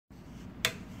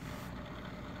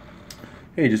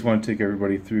Hey, just want to take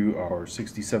everybody through our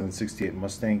 6768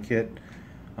 Mustang kit.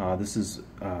 This is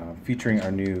featuring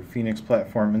our new Phoenix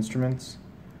platform instruments.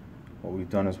 What we've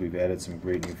done is we've added some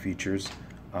great new features.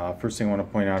 First thing I want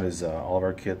to point out is all of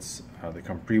our kits, they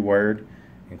come pre-wired,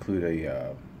 include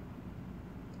a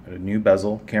new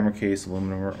bezel, camera case,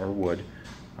 aluminum or wood.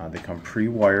 They come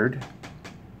pre-wired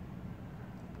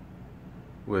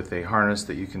with a harness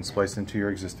that you can splice into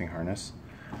your existing harness.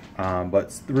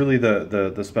 But really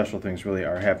the special things really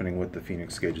are happening with the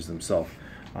Phoenix gauges themselves.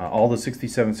 All the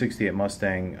 6768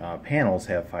 Mustang panels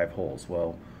have 5 holes.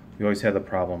 Well, we always had the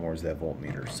problem, where's that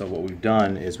voltmeter? So what we've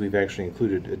done is we've actually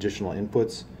included additional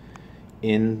inputs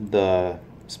in the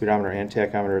speedometer and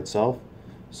tachometer itself.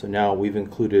 So now we've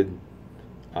included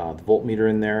the voltmeter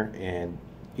in there, and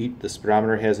the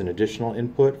speedometer has an additional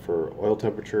input for oil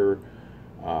temperature,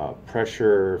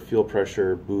 pressure, fuel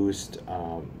pressure, boost,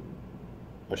 a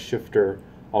shifter,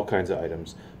 all kinds of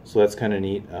items. So that's kind of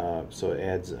neat. So it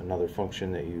adds another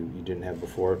function that you didn't have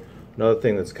before. Another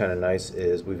thing that's kind of nice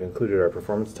is we've included our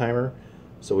performance timer.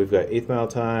 So we've got 1/8 mile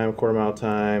time, 1/4 mile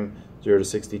time, 0 to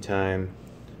 60 time,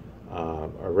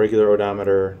 our regular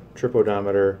odometer, trip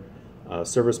odometer,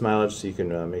 service mileage, so you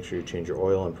can make sure you change your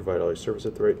oil and provide all your service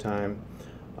at the right time.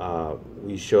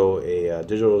 We show a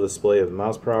digital display of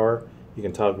miles per hour. You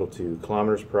can toggle to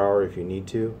kilometers per hour if you need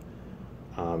to.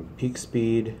 Peak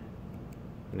speed,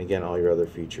 and again all your other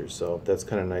features. So that's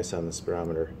kind of nice on the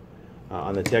speedometer.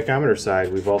 On the tachometer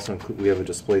side, we have a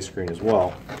display screen as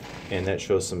well, and that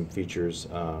shows some features.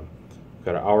 We've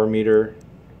got an hour meter,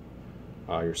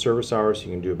 your service hours, so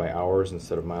you can do it by hours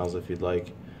instead of miles if you'd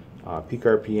like. Peak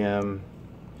RPM.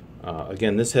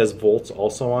 Again, this has volts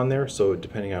also on there, so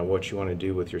depending on what you want to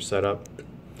do with your setup.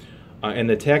 And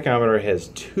the tachometer has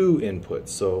 2 inputs,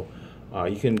 so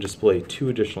you can display 2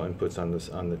 additional inputs on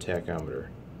the tachometer.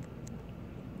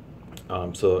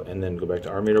 And then go back to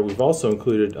our meter. We've also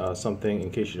included something, in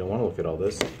case you don't want to look at all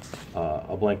this,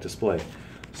 a blank display.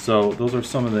 So those are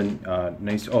some of the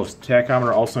nice. Oh,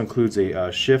 tachometer also includes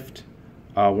a shift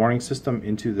warning system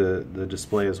into the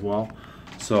display as well.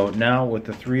 So now with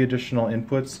the 3 additional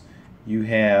inputs, you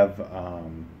have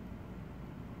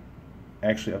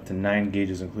actually up to 9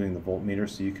 gauges, including the voltmeter,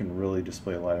 so you can really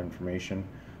display a lot of information.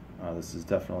 This is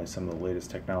definitely some of the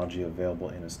latest technology available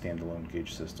in a standalone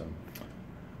gauge system.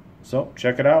 So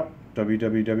check it out,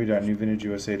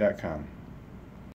 www.newvintageusa.com.